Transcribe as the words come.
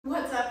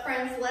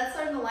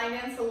line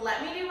dance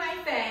Let Me Do My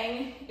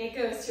Thang. It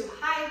goes to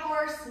High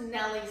Horse,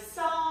 Nelly's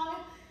song.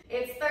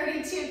 It's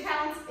 32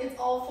 counts, it's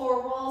all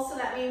 4 walls, so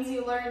that means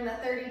you learn the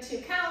 32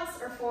 counts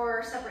or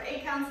 4 separate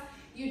 8 counts.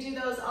 You do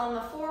those on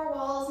the 4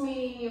 walls,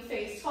 meaning you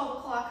face 12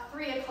 o'clock,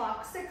 3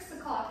 o'clock, 6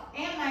 o'clock,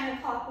 and 9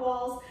 o'clock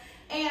walls.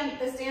 And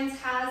this dance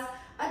has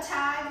a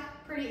tag,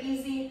 pretty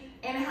easy,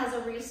 and it has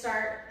a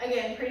restart.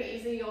 Again, pretty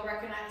easy, you'll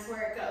recognize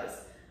where it goes.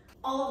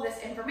 All of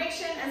this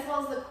information, as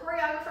well as the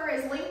choreographer,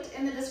 is linked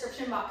in the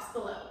description box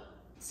below.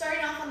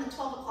 Starting off on the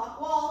 12 o'clock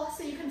wall,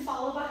 so you can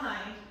follow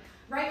behind.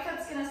 Right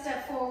foot's gonna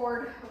step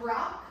forward,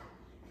 rock,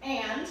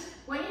 and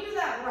when you do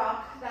that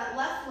rock, that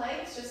left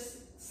leg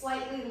just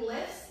slightly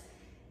lifts,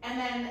 and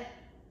then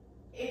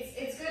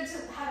it's good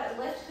to have it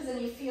lift because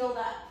then you feel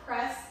that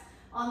press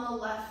on the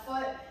left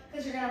foot,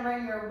 because you're gonna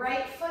bring your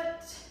right foot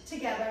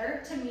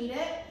together to meet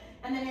it,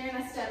 and then you're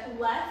gonna step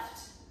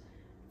left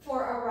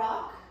for a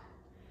rock,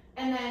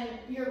 and then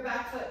your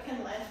back foot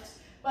can lift.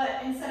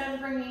 But instead of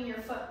bringing your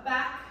foot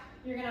back,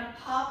 you're gonna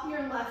pop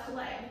your left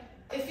leg.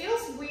 It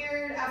feels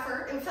weird at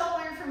first. It felt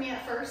weird for me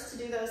at first to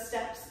do those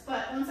steps,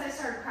 but once I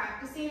started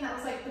practicing, that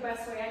was like the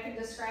best way I could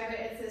describe it.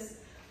 It's this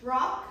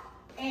rock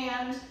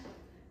and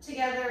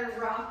together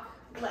rock,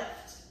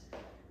 lift.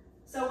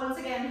 So once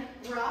again,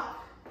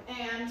 rock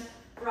and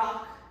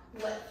rock,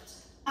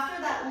 lift.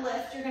 After that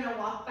lift, you're gonna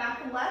walk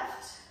back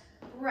left,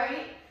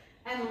 right,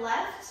 and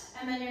left,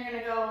 and then you're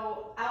gonna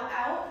go out,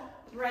 out,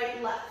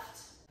 right,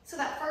 left. So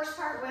that first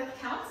part with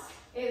counts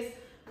is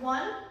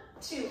 1,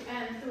 2,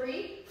 and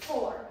 3,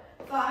 4,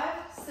 5,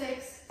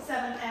 6,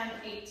 7, and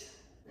 8.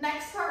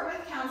 Next part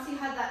with counts, you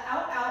have that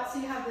out, out, so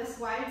you have this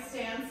wide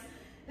stance.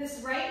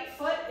 This right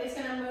foot is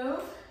gonna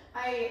move.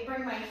 I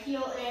bring my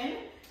heel in,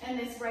 and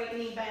this right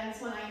knee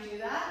bends when I do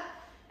that.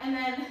 And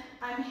then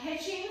I'm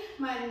hitching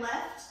my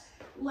left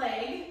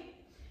leg,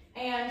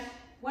 and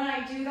when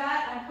I do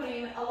that, I'm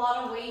putting a lot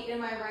of weight in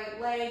my right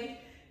leg.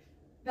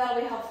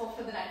 That'll be helpful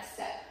for the next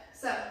step.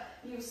 So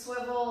you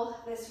swivel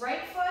this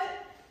right foot,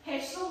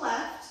 hitch the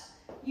left,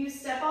 you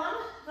step on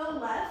the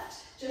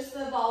left, just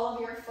the ball of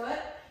your foot,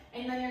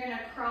 and then you're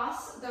gonna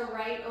cross the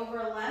right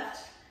over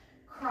left,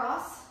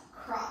 cross,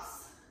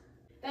 cross.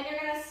 Then you're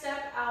gonna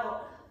step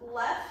out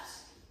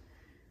left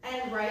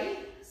and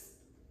right,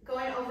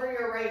 going over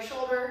your right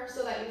shoulder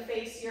so that you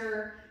face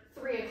your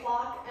 3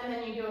 o'clock, and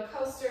then you do a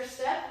coaster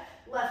step,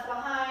 left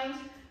behind,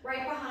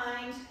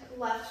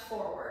 left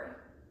forward.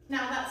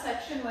 Now that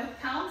section with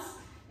counts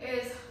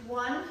is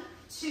 1,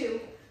 2,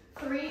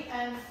 3,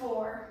 and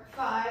 4,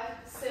 5,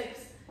 6,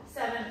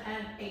 7,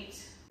 and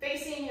 8.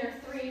 Facing your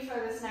 3 for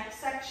this next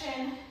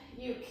section,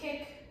 you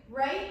kick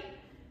right,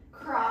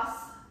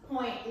 cross,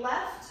 point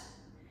left,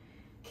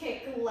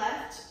 kick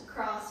left,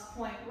 cross,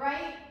 point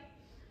right.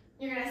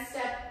 You're gonna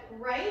step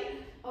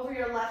right over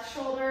your left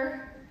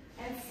shoulder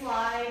and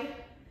slide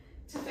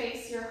to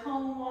face your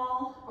home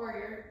wall or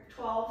your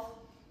 12,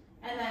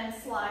 and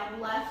then slide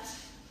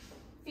left,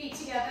 feet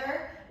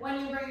together. When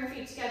you bring your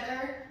feet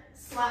together,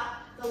 slap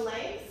the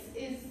legs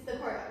is the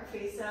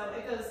choreography, so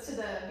it goes to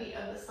the beat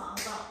of the song,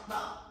 bump,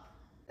 bump.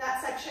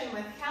 That section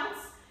with counts,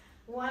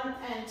 1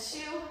 and 2,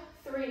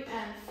 3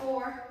 and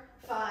 4,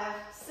 5,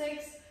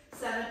 6,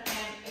 7,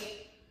 and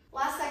 8.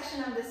 Last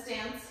section of this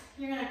dance,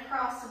 you're gonna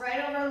cross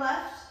right over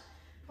left,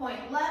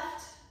 point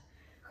left,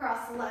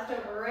 cross left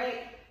over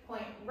right,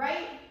 point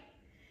right,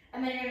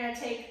 and then you're gonna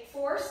take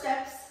 4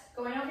 steps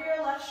going over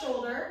your left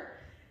shoulder,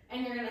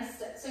 and you're gonna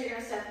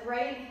step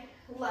right,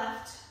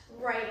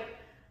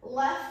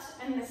 left,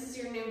 and this is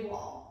your new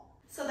wall.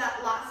 So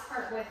that last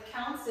part with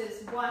counts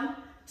is 1,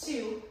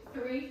 2,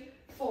 3,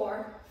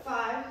 4,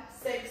 5,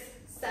 6,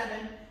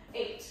 7,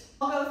 8.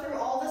 I'll go through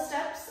all the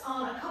steps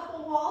on a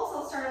couple walls.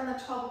 I'll start on the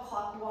 12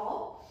 o'clock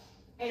wall.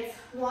 It's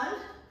 1,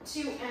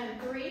 2,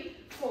 and 3,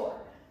 4,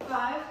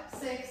 5,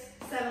 6,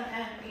 7,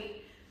 and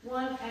 8.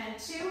 1 and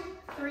 2,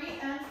 3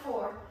 and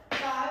 4,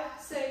 5,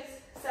 6,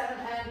 7,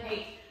 and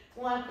 8.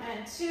 1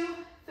 and 2,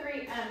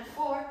 3 and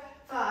 4,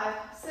 5,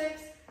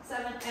 6,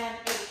 7, and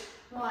 8.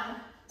 1,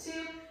 2,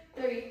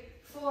 3,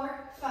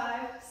 4,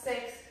 5,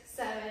 6,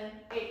 7,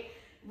 8.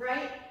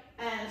 Right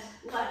and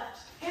left.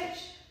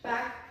 Hitch,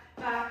 back,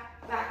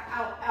 back, back,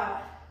 out,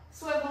 out.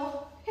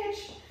 Swivel,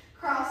 hitch,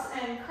 cross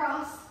and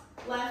cross,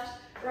 left,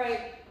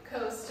 right,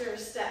 coaster,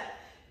 step.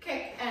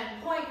 Kick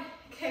and point,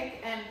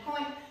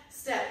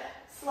 step,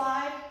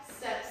 slide,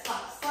 step,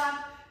 slap,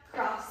 slap,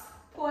 cross,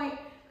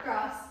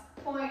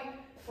 point,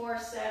 4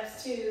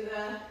 steps to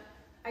the,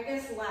 I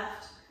guess,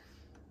 left.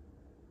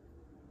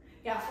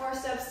 Yeah, 4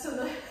 steps to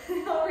the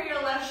over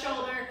your left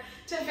shoulder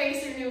to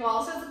face your new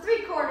wall. So it's a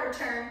 3/4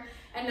 turn,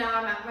 and now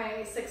I'm at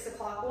my 6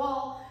 o'clock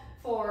wall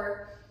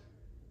for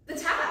the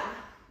tag.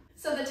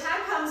 So the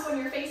tag comes when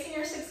you're facing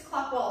your 6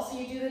 o'clock wall. So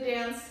you do the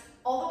dance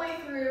all the way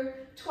through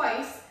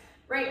twice.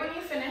 Right when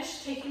you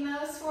finish taking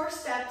those 4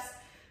 steps,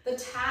 the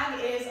tag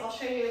is, I'll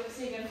show you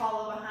so you can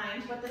follow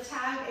behind, but the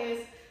tag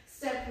is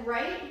step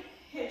right,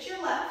 hit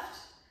your left,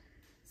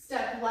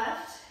 step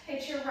left,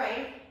 hit your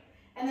right,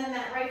 and then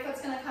that right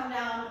foot's gonna come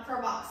down for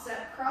a box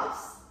step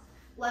cross,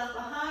 left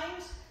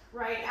behind,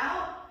 right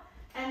out,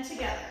 and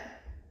together.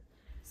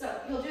 So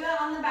you'll do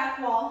that on the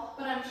back wall,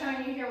 but I'm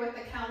showing you here with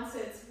the counts.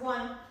 It's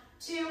 1,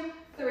 2,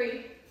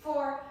 3,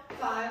 4,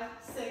 5,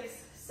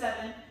 6,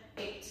 7,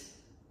 8.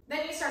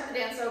 Then you start the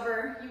dance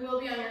over. You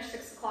will be on your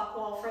 6 o'clock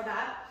wall for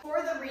that.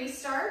 For the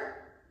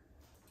restart,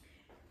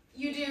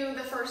 you do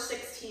the first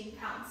 16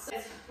 counts. So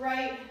it's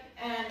right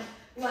and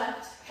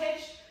left,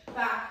 hitch,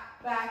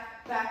 back,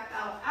 back, back,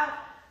 out, out,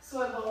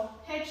 swivel,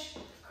 hitch,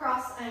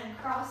 cross and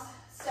cross,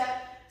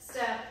 step,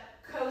 step,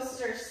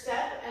 coaster,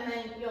 step, and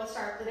then you'll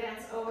start the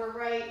dance over,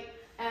 right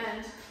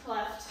and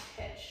left,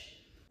 hitch.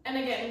 And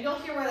again, you'll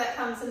hear where that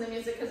comes in the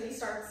music because he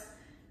starts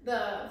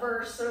the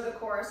verse or the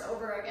chorus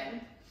over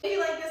again. If you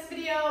like this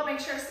video, make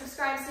sure to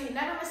subscribe so you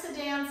never miss a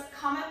dance.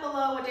 Comment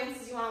below what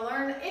dances you want to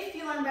learn. If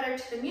you learn better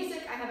to the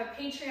music, I have a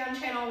Patreon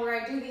channel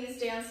where I do these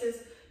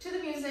dances to the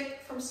music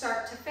from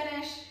start to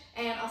finish.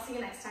 And I'll see you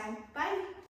next time. Bye!